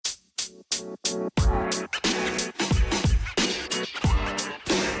Hey,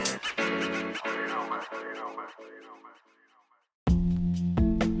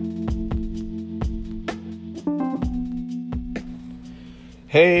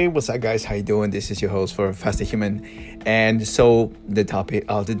 what's up, guys? How you doing? This is your host for Faster Human, and so the topic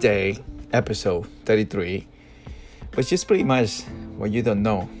of the day, episode 33, which is pretty much what you don't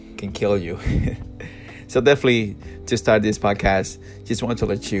know can kill you. So definitely, to start this podcast, just want to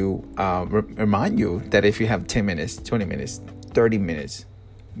let you remind you that if you have 10 minutes, 20 minutes, 30 minutes,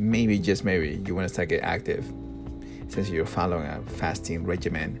 maybe just maybe you want to start get active, since you're following a fasting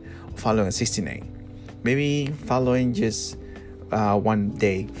regimen or following a 16-8, maybe following just 1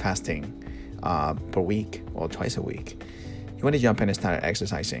 day fasting per week or twice a week. You want to jump in and start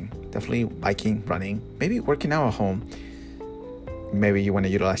exercising, definitely biking, running, maybe working out at home. Maybe you want to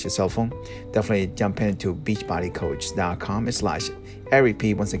utilize your cell phone, definitely jump into beachbodycoach.com/Eric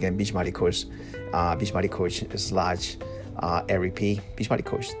P. Once again, beachbodycoach /Eric P.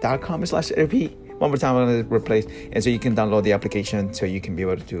 beachbodycoach.com/Eric P. One more time, I'm going to replace. And so you can download the application so you can be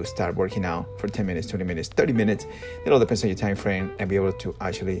able to start working out for 10 minutes, 20 minutes, 30 minutes. It all depends on your time frame, and be able to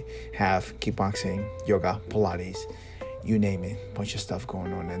actually have kickboxing, yoga, Pilates, you name it. Bunch of stuff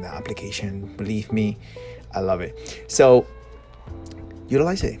going on in the application. Believe me, I love it. So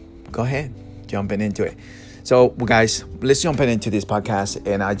utilize it. Go ahead. Jumping into it. So guys, let's jump into this podcast.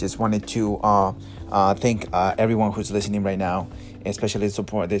 And I just wanted to thank everyone who's listening right now, especially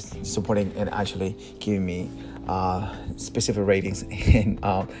supporting and actually giving me specific ratings in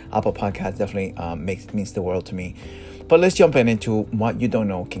Apple Podcasts. Definitely means the world to me. But let's jump into what you don't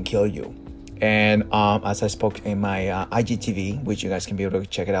know can kill you. And as I spoke in my IGTV, which you guys can be able to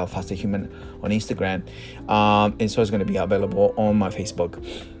check it out, Faster Human on Instagram, and so it's going to be available on my Facebook.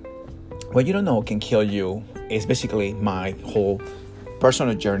 What you don't know can kill you is basically my whole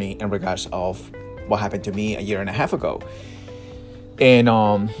personal journey in regards of what happened to me a year and a half ago. And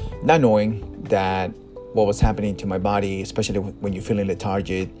not knowing that what was happening to my body, especially when you're feeling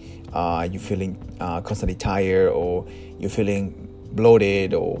lethargic, you're feeling constantly tired, or you're feeling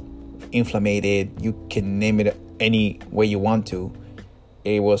bloated or inflamed, you can name it any way you want to.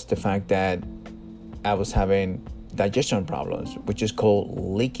 It was the fact that I was having digestion problems, which is called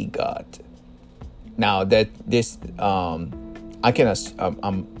leaky gut. Now that this, I'm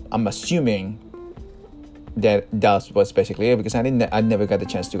assuming that's what's basically it, because I never got the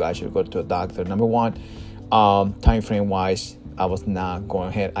chance to actually go to a doctor. Number one, time frame wise, I was not going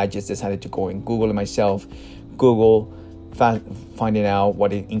ahead. I just decided to go and Google it myself. Google finding out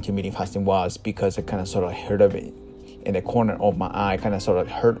what intermittent fasting was, because I kind of sort of heard of it in the corner of my eye. Kind of sort of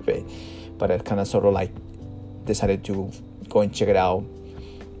heard of it, but I kind of sort of like decided to go and check it out.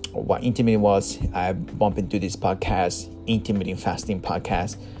 What intermittent was, I bumped into this podcast, intermittent fasting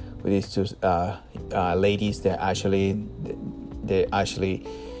podcast, with these two ladies. They actually,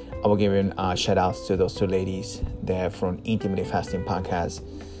 I will give shout outs to those two ladies. They're from intermittent fasting podcast.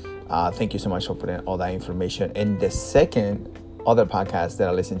 Thank you so much for putting all that information. And the second other podcast that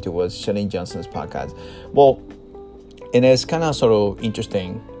I listened to was Chalene Johnson's podcast. Well, and it's kind of sort of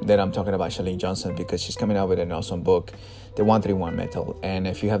interesting that I'm talking about Chalene Johnson, because she's coming out with an awesome book, The 131 Method. And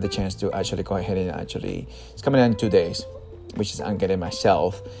if you have the chance to actually go ahead and it's coming out in 2 days, which is I'm getting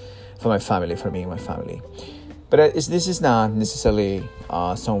myself for my family, for me and my family. But this is not necessarily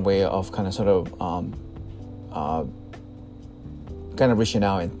some way of kind of sort of kind of reaching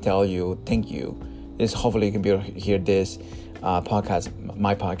out and tell you thank you. This hopefully you can be able to hear this podcast,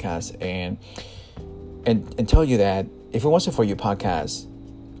 my podcast, and tell you that if it wasn't for your podcast,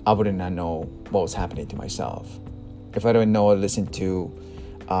 I would not know what was happening to myself. If I don't know, listen to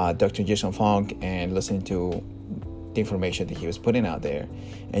Dr. Jason Fung and listen to the information that he was putting out there,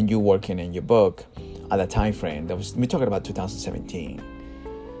 and you working in your book at that time frame, we're talking about 2017,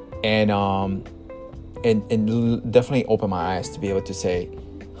 and definitely opened my eyes to be able to say,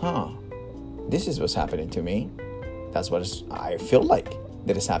 this is what's happening to me. That's what I feel like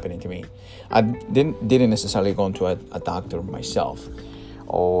that is happening to me. I didn't necessarily go into a doctor myself,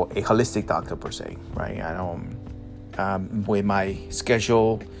 or a holistic doctor per se, right? I don't, with my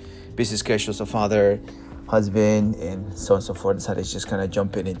busy schedule as a father, husband, and so on and so forth, decided to just kind of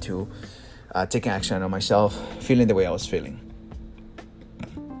jump into taking action on myself, feeling the way I was feeling.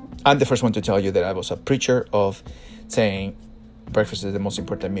 I'm the first one to tell you that I was a preacher of saying breakfast is the most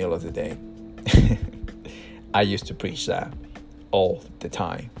important meal of the day. I used to preach that all the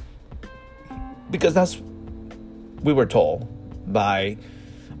time, because we were told by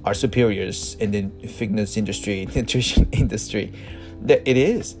our superiors in the fitness industry, nutrition industry, that it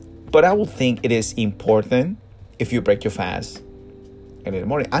is. But I would think it is important if you break your fast in the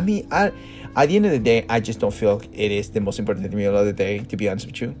morning. I mean, at the end of the day, I just don't feel it is the most important meal of the day, to be honest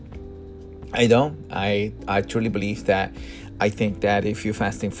with you. I don't. I truly believe that. I think that if you're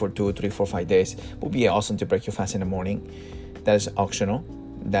fasting for 2, 3, 4, 5 days, it would be awesome to break your fast in the morning. That is optional.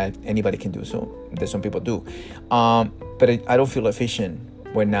 That anybody can do so. That some people do. But I don't feel efficient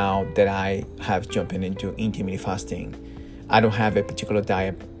when now that I have jumped into intermittent fasting. I don't have a particular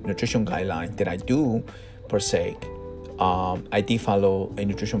diet nutrition guideline that I do per se. I did follow a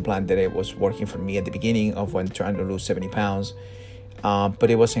nutrition plan that it was working for me at the beginning of when trying to lose 70 pounds. But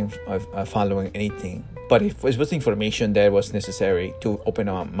it wasn't following anything. But it was information that was necessary to open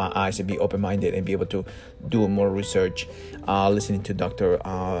up my eyes and be open-minded and be able to do more research. Listening to Dr.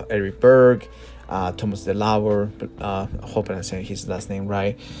 Eric Berg, Thomas DeLauer, I hope I'm saying his last name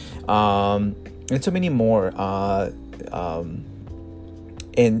right, and so many more.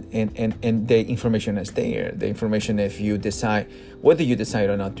 And the information is there. The information, if you decide, whether you decide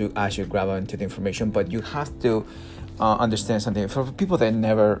or not to actually grab into the information, but you have to understand something. For people that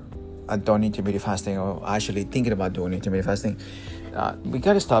never done intermittent fasting or actually thinking about doing intermittent fasting, we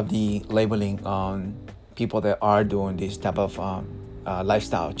got to stop the labeling on people that are doing this type of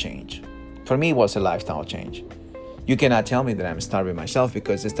lifestyle change. For me, it was a lifestyle change. You cannot tell me that I'm starving myself,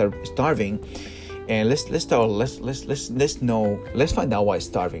 because it's starving. And let's find out what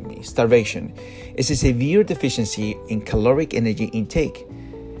starving means. Starvation is a severe deficiency in caloric energy intake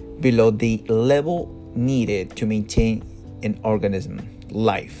below the level needed to maintain an organism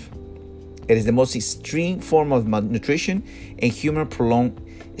life. It is the most extreme form of malnutrition, and human prolonged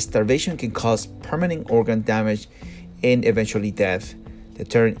starvation can cause permanent organ damage and eventually death. The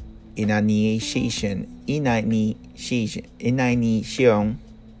term inanition,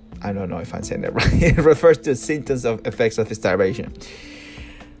 I don't know if I'm saying that right. It refers to symptoms of effects of starvation.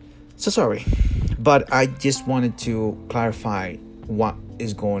 So sorry, but I just wanted to clarify what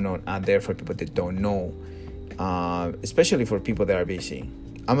is going on out there for people that don't know, especially for people that are busy.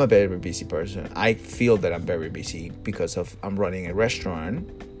 I'm a very busy person. I feel that I'm very busy because I'm running a restaurant,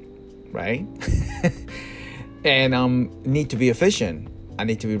 right? And need to be efficient. I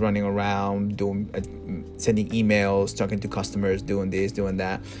need to be running around, sending emails, talking to customers, doing this, doing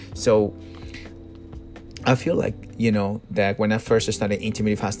that. So I feel like, that when I first started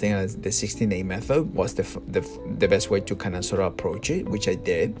intermittent fasting, the 16-day method was the best way to kind of sort of approach it, which I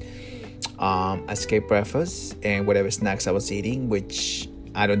did. I skipped breakfast and whatever snacks I was eating, which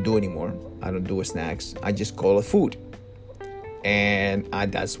I don't do anymore. I don't do snacks. I just call it food. And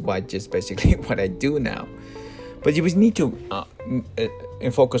that's just basically what I do now. But you need to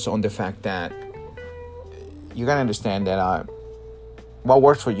focus on the fact that you gotta understand that what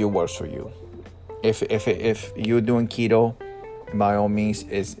works for you works for you. If you're doing keto, by all means,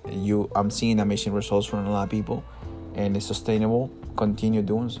 I'm seeing amazing results from a lot of people, and it's sustainable. Continue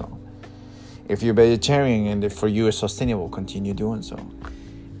doing so. If you're vegetarian and for you it's sustainable, continue doing so.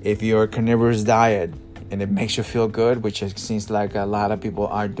 If you're a carnivorous diet and it makes you feel good, which it seems like a lot of people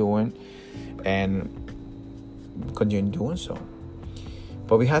are doing, and continue doing so.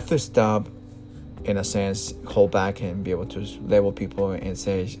 But we have to stop, in a sense, hold back and be able to label people and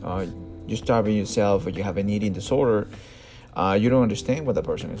say, you're starving yourself, or you have an eating disorder. You don't understand what the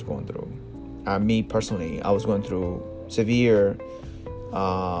person is going through. Me personally, I was going through severe,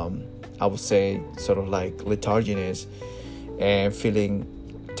 I would say, sort of like letharginess and feeling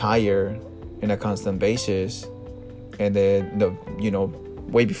tired in a constant basis. And then,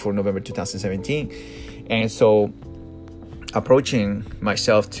 way before November 2017. And so approaching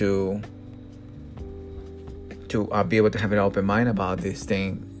myself to be able to have an open mind about this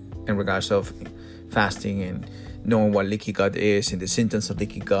thing in regards of fasting and knowing what leaky gut is and the symptoms of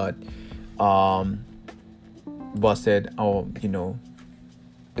leaky gut, was that,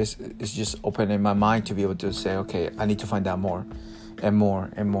 it's just opening my mind to be able to say, okay, I need to find out more and more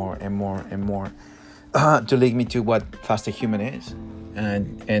and more and more and more to lead me to what Fasted Human is,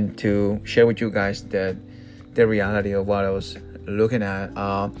 and to share with you guys that the reality of what I was looking at.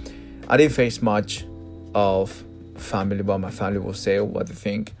 I didn't face much of family, but my family will say what they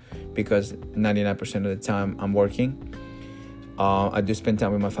think, because 99% of the time I'm working. I do spend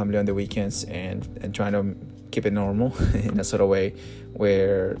time with my family on the weekends and trying to keep it normal in a sort of way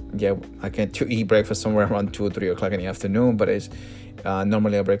where, I can eat breakfast somewhere around 2 or 3 o'clock in the afternoon, but it's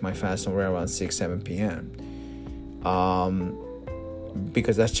normally I break my fast somewhere around 6, 7 p.m.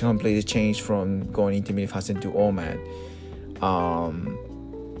 Because that's completely changed from going intermittent fasting to OMAD.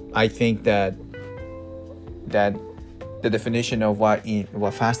 I think that the definition of what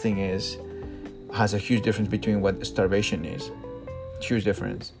fasting is has a huge difference between what starvation is. Huge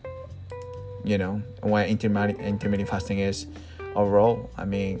difference. And what intermittent fasting is, overall. I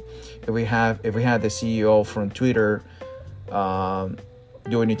mean, if we had the CEO from Twitter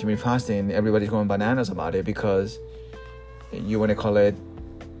doing intermittent fasting, everybody's going bananas about it, because you want to call it,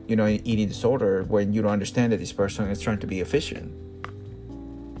 eating disorder, when you don't understand that this person is trying to be efficient.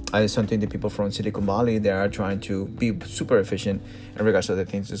 And it's something that people from Silicon Valley, they are trying to be super efficient in regards to the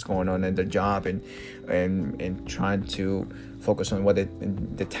things that's going on in their job, and trying to focus on what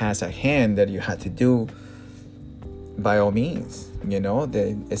the task at hand that you had to do. By all means,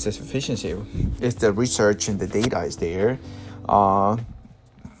 it's just efficiency. It's the research and the data is there, and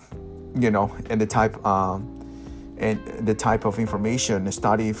the type of information. A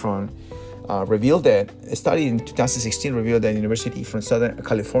study revealed that a study in 2016 revealed that University from Southern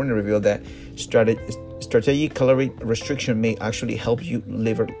California revealed that strategic calorie restriction may actually help you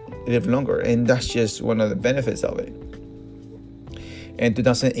live longer, and that's just one of the benefits of it. In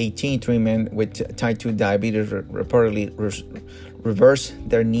 2018, 3 men with type 2 diabetes reportedly reversed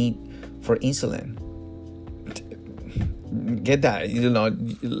their need for insulin. Get that,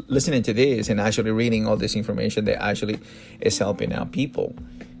 listening to this and actually reading all this information that actually is helping out people.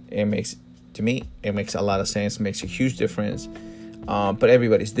 It makes a lot of sense, makes a huge difference. But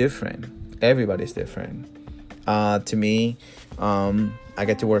everybody's different. To me, I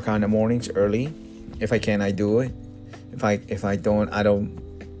get to work out in the mornings early. If I can, I do it. If I don't, I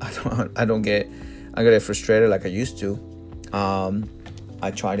get frustrated like I used to.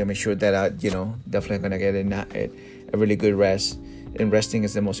 I try to make sure that I, definitely gonna get a really good rest. And resting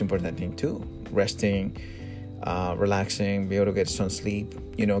is the most important thing too. Resting, relaxing, be able to get some sleep.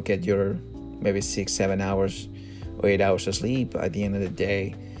 Get your maybe 6-7 hours or 8 hours of sleep at the end of the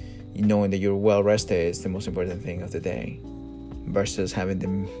day. Knowing that you're well rested is the most important thing of the day, versus having the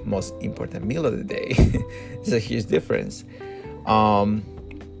most important meal of the day. It's a huge difference. But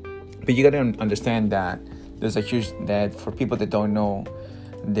you got to understand that that for people that don't know,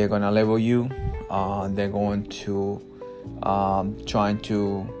 they're going to level you. They're going to trying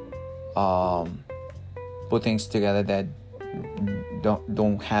to put things together that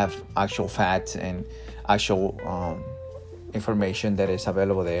don't have actual facts and actual information that is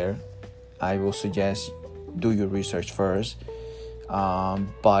available there. I will suggest do your research first.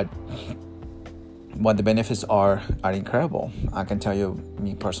 But what the benefits are incredible. I can tell you,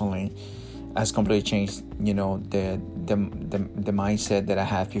 me personally, has completely changed, the mindset that I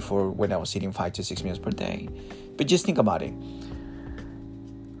had before, when I was eating 5 to 6 meals per day. But just think about it.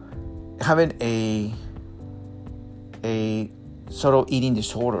 Having a sort of eating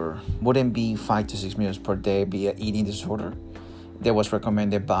disorder wouldn't be 5 to 6 meals per day be an eating disorder that was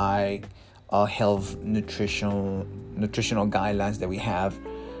recommended by health nutritional guidelines that we have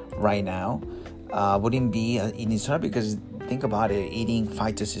right now. Wouldn't be an eating disorder, because think about it, eating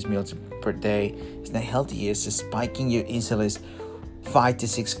 5 to 6 meals per day is not healthy. It's just spiking your insulin 5 to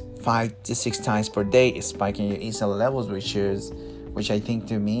 6 times per day. Is spiking your insulin levels, which I think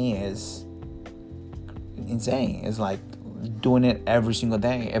to me is insane. It's like doing it every single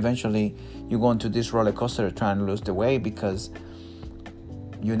day. Eventually you go into this roller coaster trying to lose the weight, because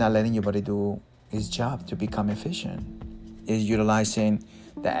you're not letting your body do its job to become efficient. It's utilizing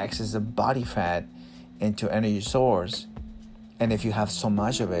the excess of body fat into energy source. And if you have so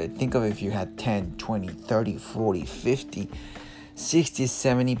much of it, think of if you had 10, 20, 30, 40, 50, 60,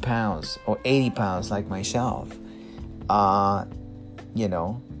 70 pounds or 80 pounds like myself.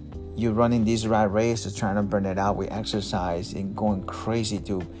 You're running these rat races trying to burn it out with exercise and going crazy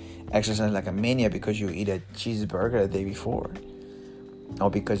to exercise like a maniac because you eat a cheeseburger the day before, or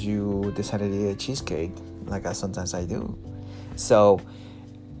because you decided to eat a cheesecake like sometimes I do. So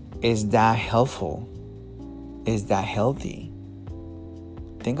is that helpful? Is that healthy?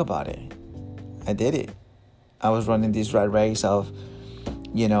 Think about it. I did it. I was running this rat race of,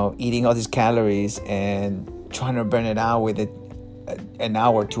 eating all these calories and trying to burn it out with an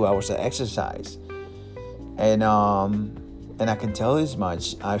hour, 2 hours of exercise. And I can tell you as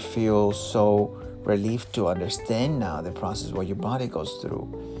much. I feel so relieved to understand now the process what your body goes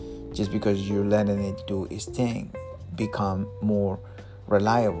through, just because you're letting it do its thing, become more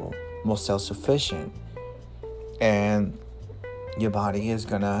reliable, more self-sufficient, and your body is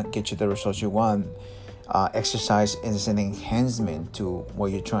gonna get you the results you want. Exercise is an enhancement to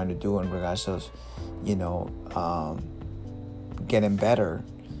what you're trying to do in regards of, getting better,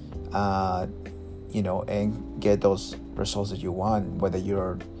 and get those results that you want. Whether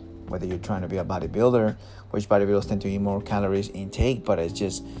you're trying to be a bodybuilder, which bodybuilders tend to eat more calories intake, but it's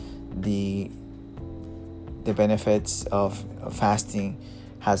just the benefits of fasting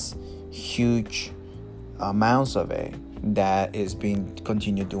has huge amounts of it that is being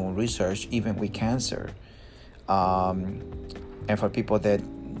continued doing research, even with cancer. And And for people that,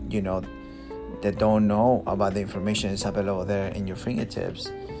 that don't know about the information that's available there in your fingertips,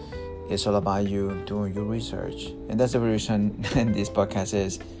 it's all about you doing your research. And that's the reason this podcast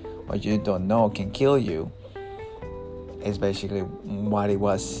is what you don't know can kill you. It's basically what it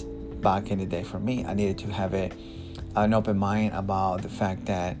was back in the day for me. I needed to have an open mind about the fact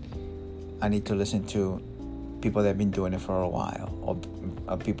that I need to listen to people that have been doing it for a while,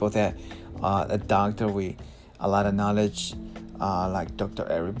 or people that a doctor with a lot of knowledge, like Dr.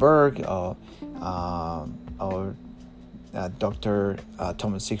 Eric Berg or Dr.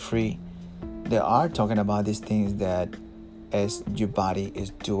 Thomas Siegfried. They are talking about these things that as your body is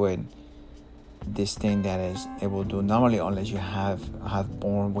doing this thing that is it will do normally, unless you have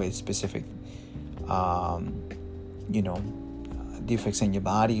born with specific defects in your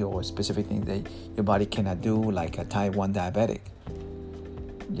body or specific things that your body cannot do, like a type 1 diabetic.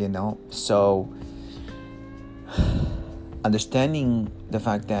 So understanding the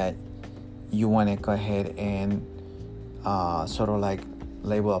fact that you want to go ahead and sort of like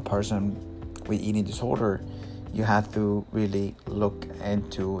label a person with eating disorder, you have to really look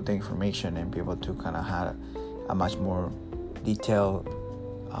into the information and be able to kind of have a much more detailed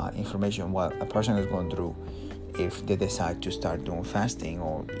information what a person is going through if they decide to start doing fasting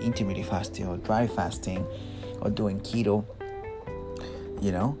or intermittent fasting or dry fasting or doing keto.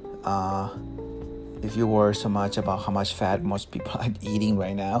 If you worry so much about how much fat most people are eating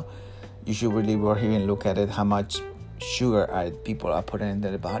right now, you should really go here and look at it, how much sugar people are putting into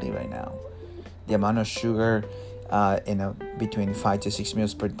their body right now. The amount of sugar between 5 to 6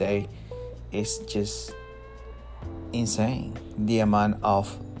 meals per day is just insane. The amount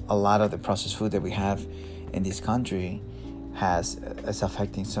of a lot of the processed food that we have in this country is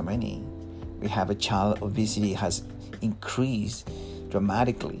affecting so many. We have a child obesity has increased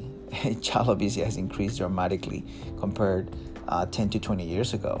dramatically. Child obesity has increased dramatically compared 10 to 20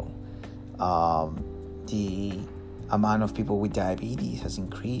 years ago. The amount of people with diabetes has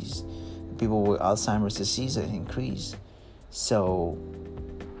increased. People with Alzheimer's disease has increased. So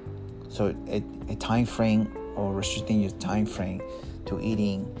a time frame or restricting your time frame to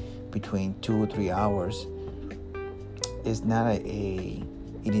eating between 2 or 3 hours is not a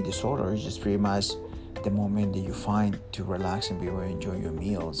eating disorder. It's just pretty much the moment that you find to relax and be able to enjoy your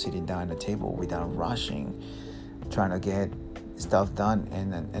meal, sitting down at a table without rushing, trying to get stuff done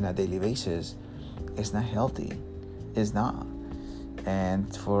on a daily basis. It's not healthy. It's not.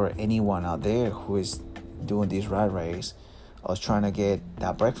 And for anyone out there who is doing this rat race or trying to get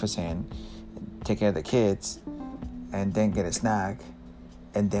that breakfast in, take care of the kids, and then get a snack,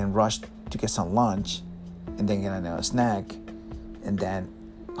 and then rush to get some lunch, and then get another snack, and then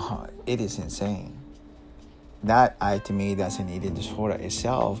it is insane. That to me, that's an eating disorder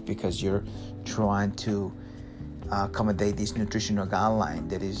itself, because you're trying to accommodate this nutritional guideline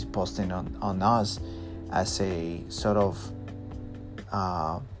that is posted on us as a sort of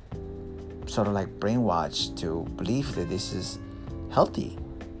like brainwash to believe that this is healthy.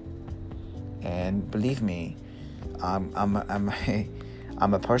 And believe me, I'm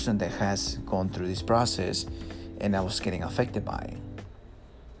a person that has gone through this process, and I was getting affected by it.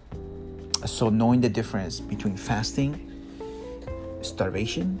 So knowing the difference between fasting,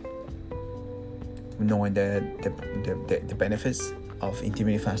 starvation, knowing the benefits of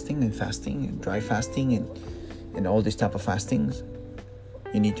intermittent fasting and dry fasting and all these type of fastings,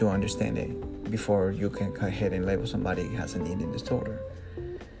 you need to understand it before you can go ahead and label somebody who has an eating disorder.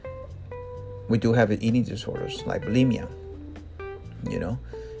 We do have eating disorders like bulimia.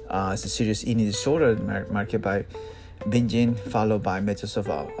 It's a serious eating disorder marked by binging, followed by methods of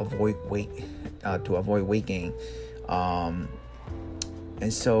avoid weight gain. And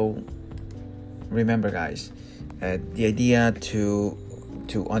so, remember, guys, the idea to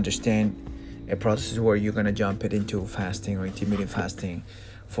understand a process where you're gonna jump it into fasting or intermittent fasting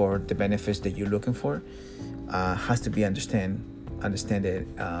for the benefits that you're looking for has to be understood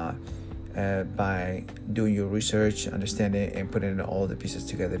by doing your research, understanding and putting all the pieces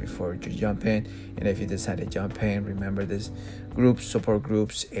together before you jump in. And if you decide to jump in, remember there's groups, support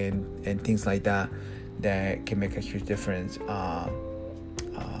groups, and things like that can make a huge difference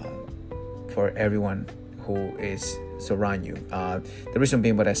for everyone who is surround you. The reason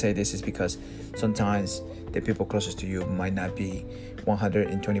being, what I say this is because sometimes the people closest to you might not be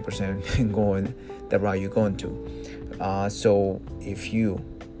 120% going the route you're going to. So if you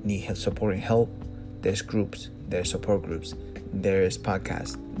need support and help, there's groups, there's support groups, there's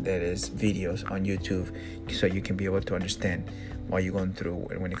podcasts, there is videos on YouTube, so you can be able to understand what you're going through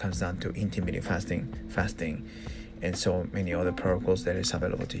when it comes down to intermittent fasting, and so many other protocols that is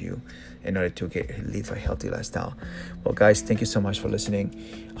available to you in order to live a healthy lifestyle. Well, guys, thank you so much for listening.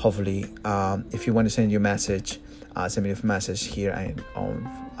 Hopefully, if you want to send your message, send me a message here on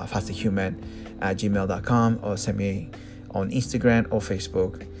fastedhuman@gmail.com, or send me on Instagram or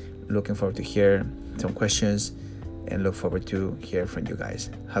Facebook. Looking forward to hear some questions and look forward to hear from you guys.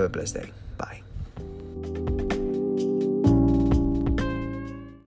 Have a blessed day. Bye.